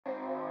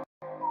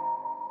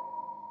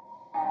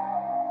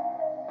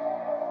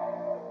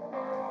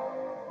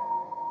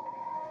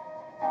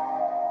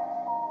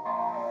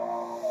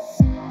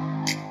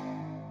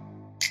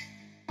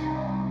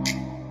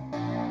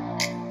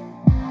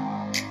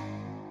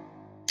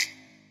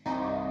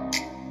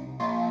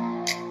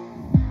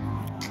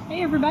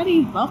Hey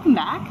everybody, welcome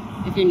back.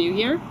 If you're new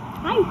here,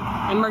 hi,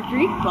 I'm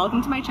Mercury.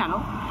 Welcome to my channel.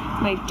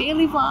 It's my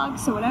daily vlog,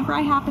 so whatever I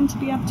happen to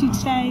be up to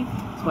today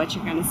is what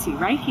you're gonna see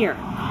right here.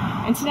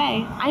 And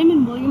today, I'm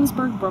in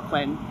Williamsburg,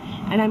 Brooklyn,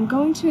 and I'm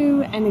going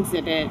to an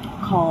exhibit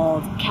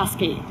called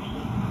Cascade,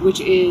 which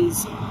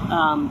is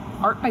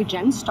art by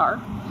Jen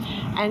Stark,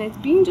 and it's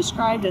being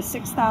described as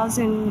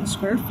 6,000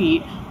 square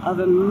feet of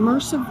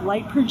immersive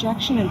light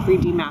projection and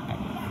 3D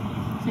mapping.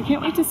 So I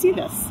can't wait to see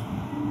this.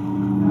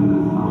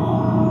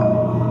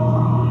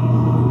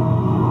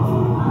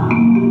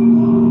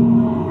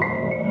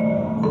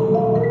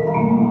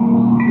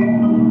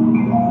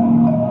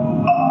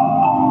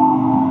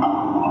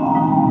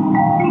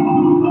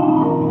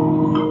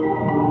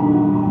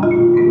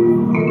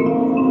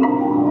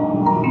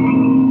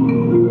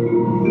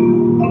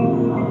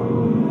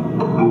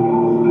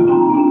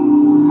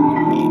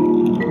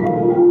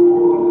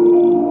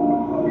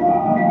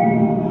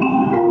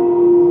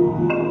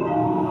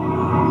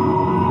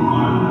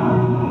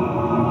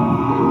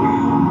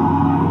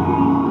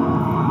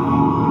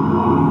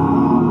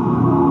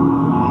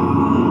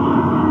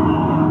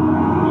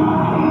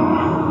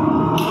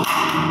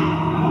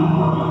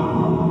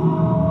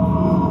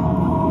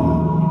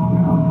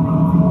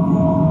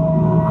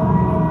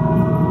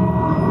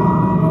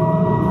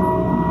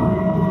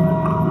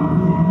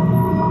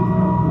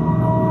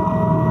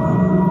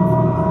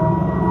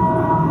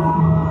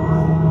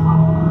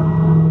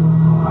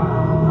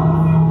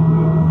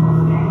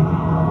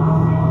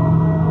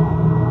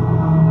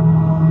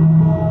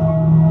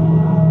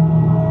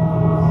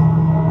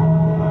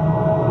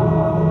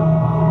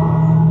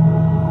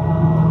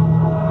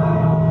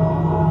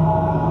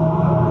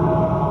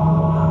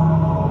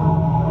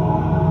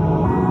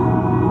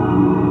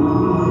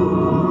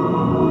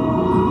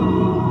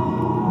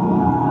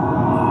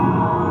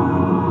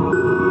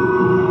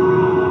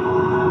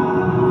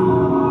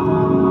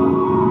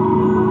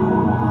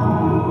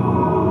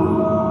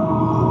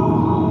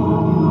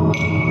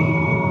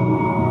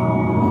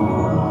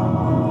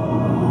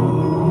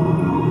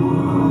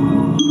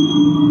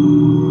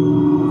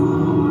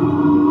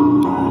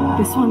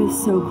 This one is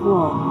so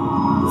cool.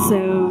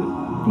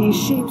 So these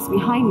shapes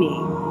behind me,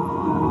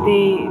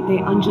 they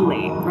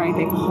undulate, right?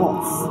 They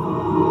pulse.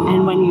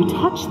 And when you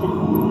touch them,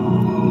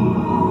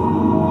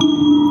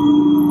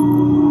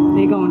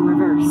 they go in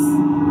reverse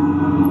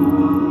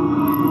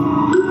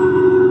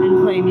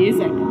and play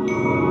music.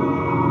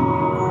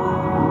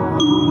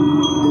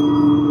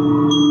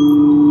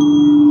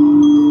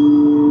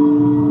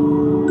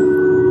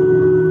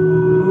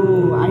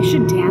 Ooh, I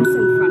should dance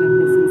in front of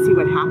this and see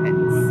what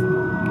happens.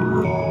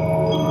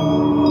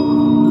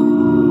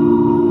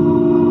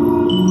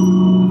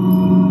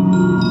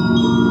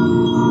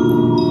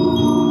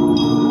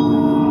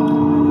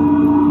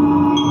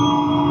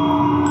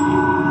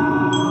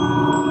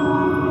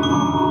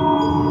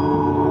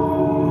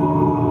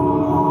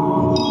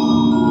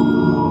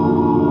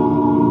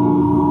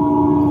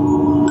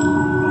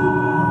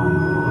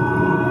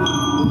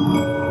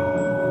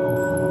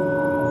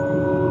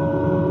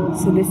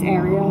 So this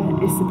area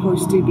is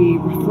supposed to be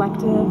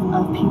reflective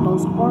of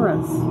people's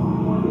auras.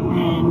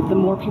 And the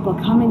more people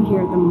come in here,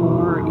 the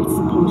more it's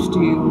supposed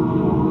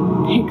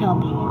to pick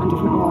up on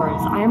different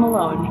auras. I am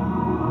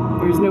alone.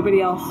 There's nobody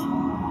else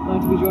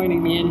going to be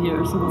joining me in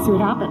here, so we'll see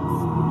what happens.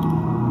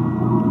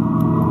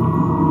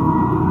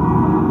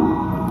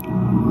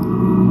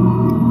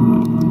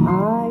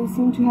 I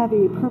seem to have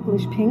a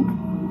purplish pink.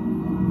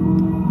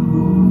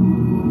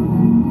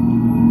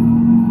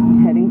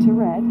 Heading to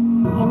red.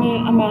 I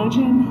mean,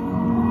 imagine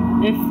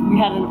if we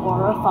had an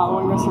aura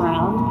following us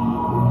around.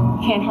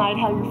 Can't hide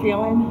how you're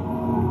feeling.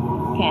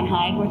 Can't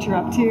hide what you're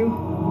up to.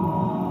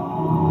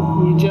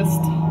 You just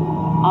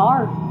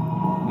are.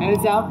 And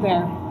it's out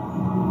there.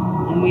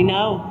 And we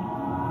know.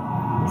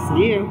 We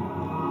see you.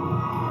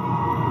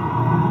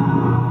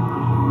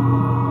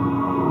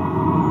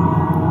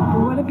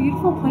 But what a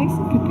beautiful place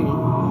it could be.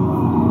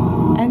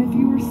 And if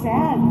you were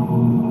sad,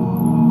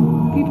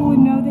 people would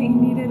know that you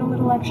needed a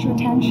little extra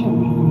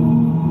attention.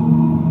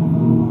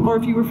 Or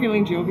if you were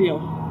feeling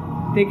jovial,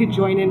 they could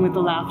join in with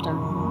the laughter.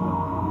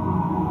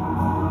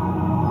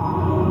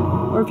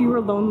 Or if you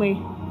were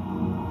lonely,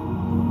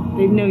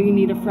 they'd know you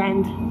need a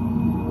friend.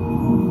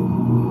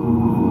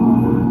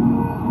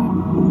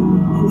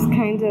 This is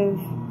kind of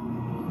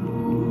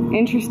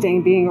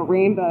interesting, being a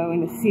rainbow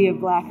in a sea of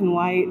black and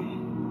white.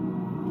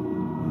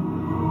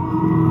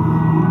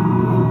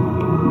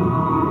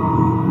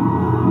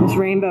 This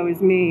rainbow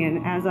is me,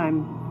 and as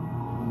I'm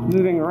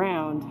moving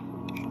around,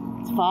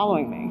 it's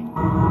following me.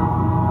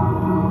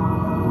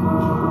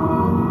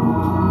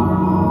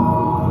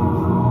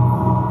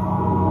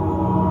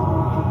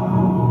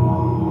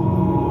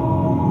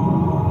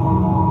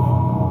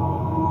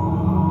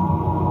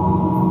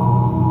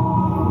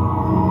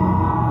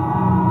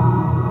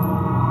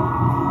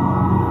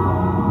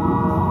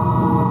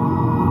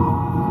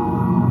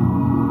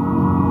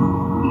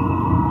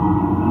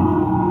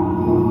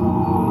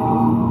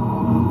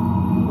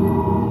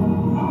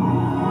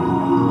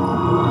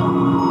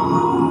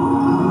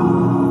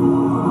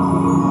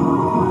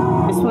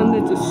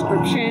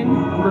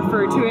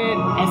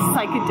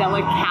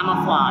 psychedelic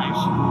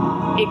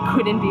camouflage. It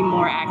couldn't be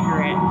more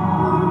accurate.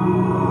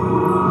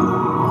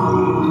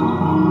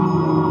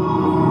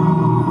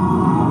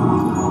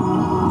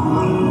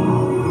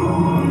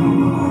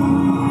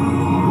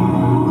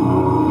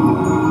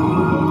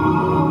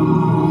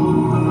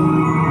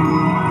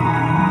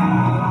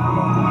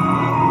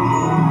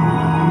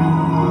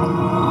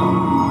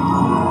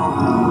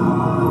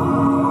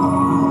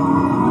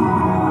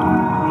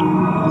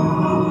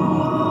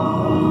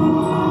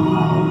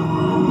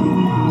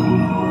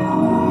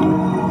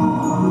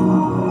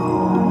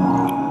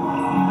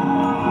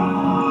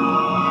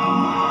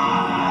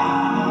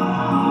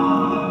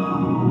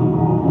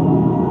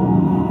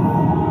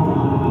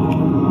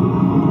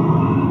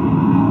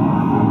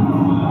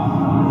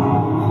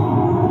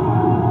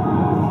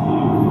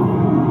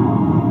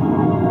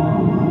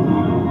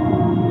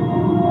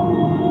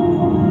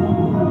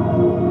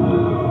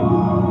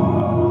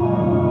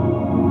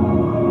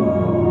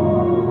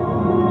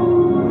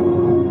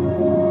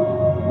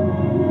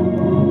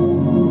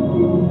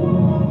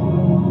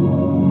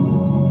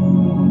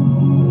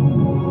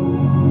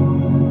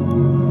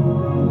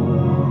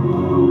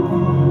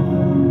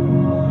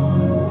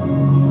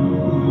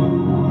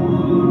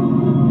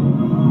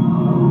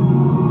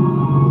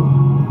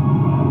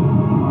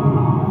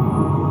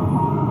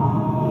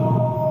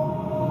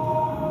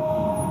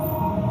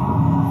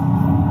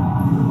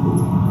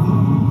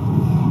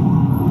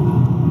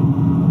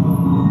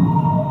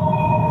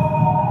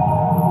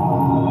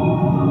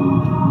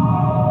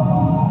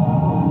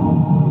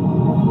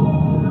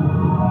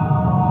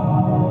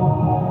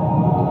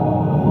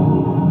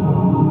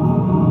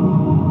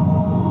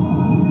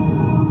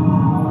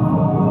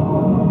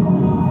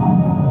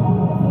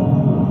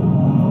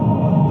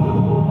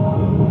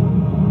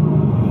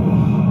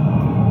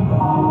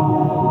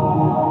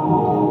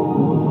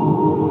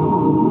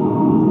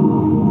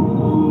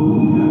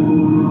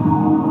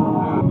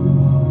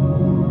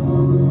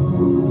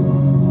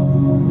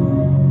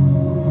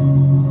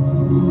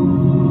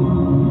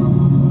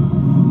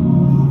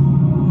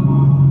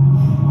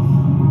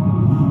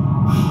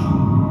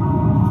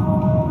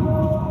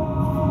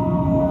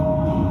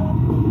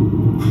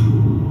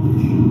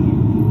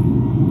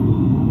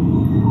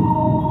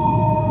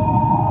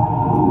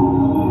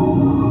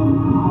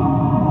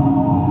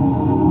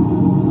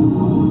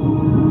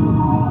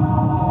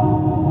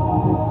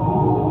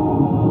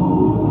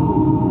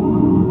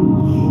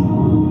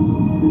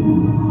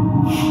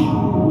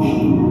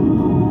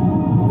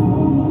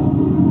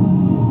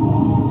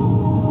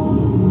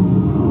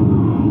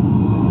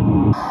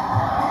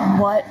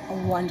 What a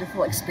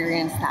wonderful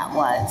experience that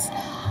was.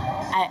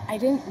 I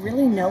didn't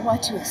really know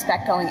what to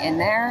expect going in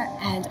there,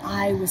 and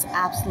I was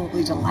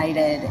absolutely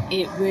delighted.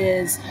 It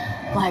was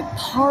like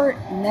part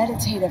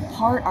meditative,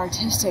 part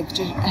artistic,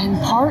 and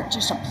part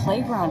just a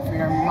playground for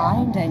your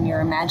mind and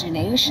your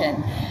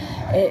imagination.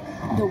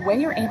 The way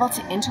you're able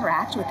to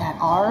interact with that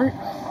art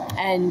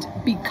and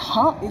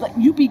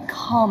you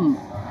become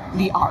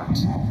the art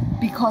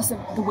because of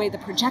the way the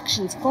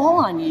projections fall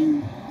on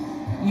you.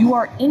 You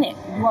are in it.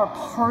 You are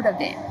part of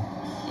it.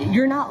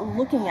 You're not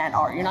looking at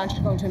art. You're not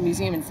just going to a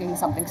museum and seeing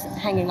something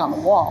hanging on the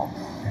wall.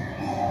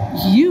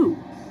 You,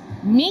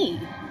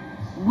 me,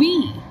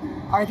 we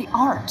are the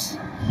art.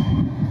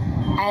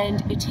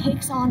 And it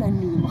takes on a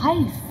new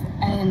life.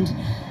 And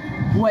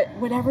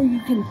whatever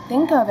you can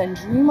think of and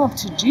dream of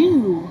to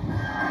do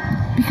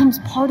becomes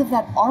part of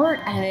that art,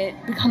 and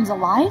it becomes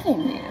alive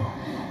in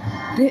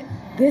you.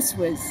 This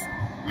was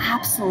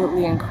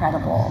absolutely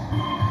incredible.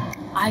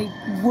 I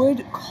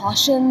would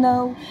caution,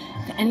 though,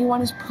 if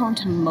anyone is prone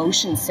to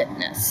motion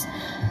sickness,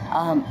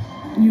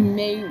 you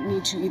may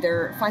need to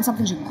either find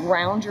something to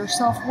ground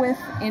yourself with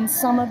in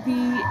some of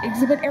the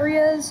exhibit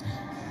areas,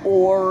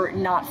 or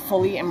not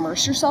fully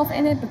immerse yourself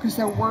in it, because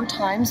there were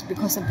times,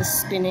 because of the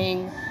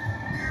spinning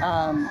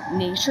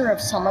nature of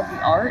some of the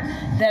art,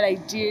 that I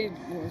did,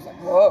 it was like,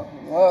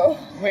 whoa,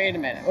 wait a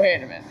minute.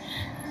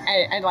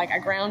 And like I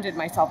grounded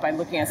myself by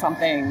looking at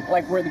something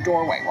like where the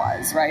doorway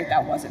was, right?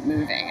 That wasn't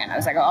moving. And I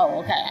was like, oh,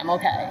 okay, I'm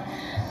okay.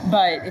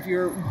 But if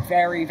you're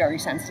very, very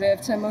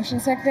sensitive to motion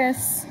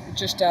sickness,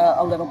 just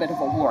a little bit of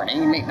a warning.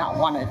 You may not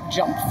want to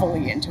jump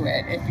fully into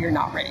it if you're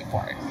not ready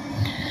for it.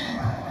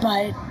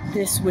 But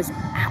this was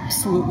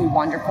absolutely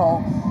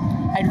wonderful.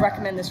 I'd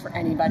recommend this for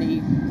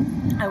anybody.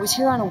 I was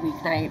here on a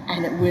weeknight,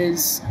 and it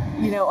was,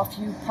 a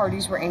few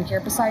parties were in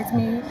here besides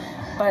me,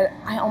 but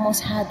I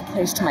almost had the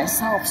place to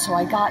myself, so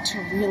I got to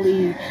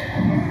really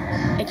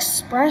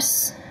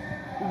express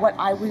what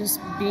I was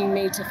being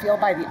made to feel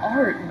by the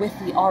art with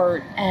the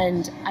art,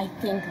 and I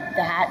think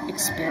that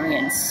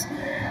experience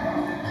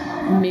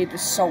made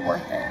this so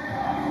worth it.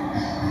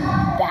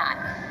 That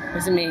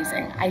was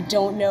amazing. I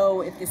don't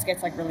know if this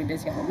gets like really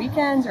busy on the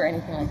weekends or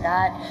anything like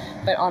that,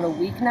 but on a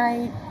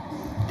weeknight,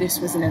 this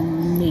was an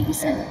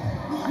amazing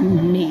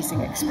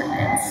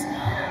experience.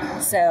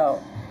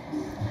 So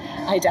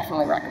I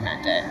definitely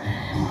recommend it.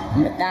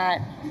 And with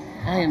that,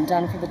 I am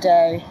done for the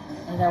day,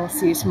 and I will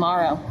see you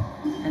tomorrow.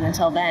 And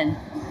until then,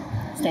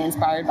 stay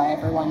inspired by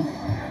everyone.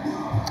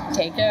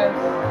 Take care.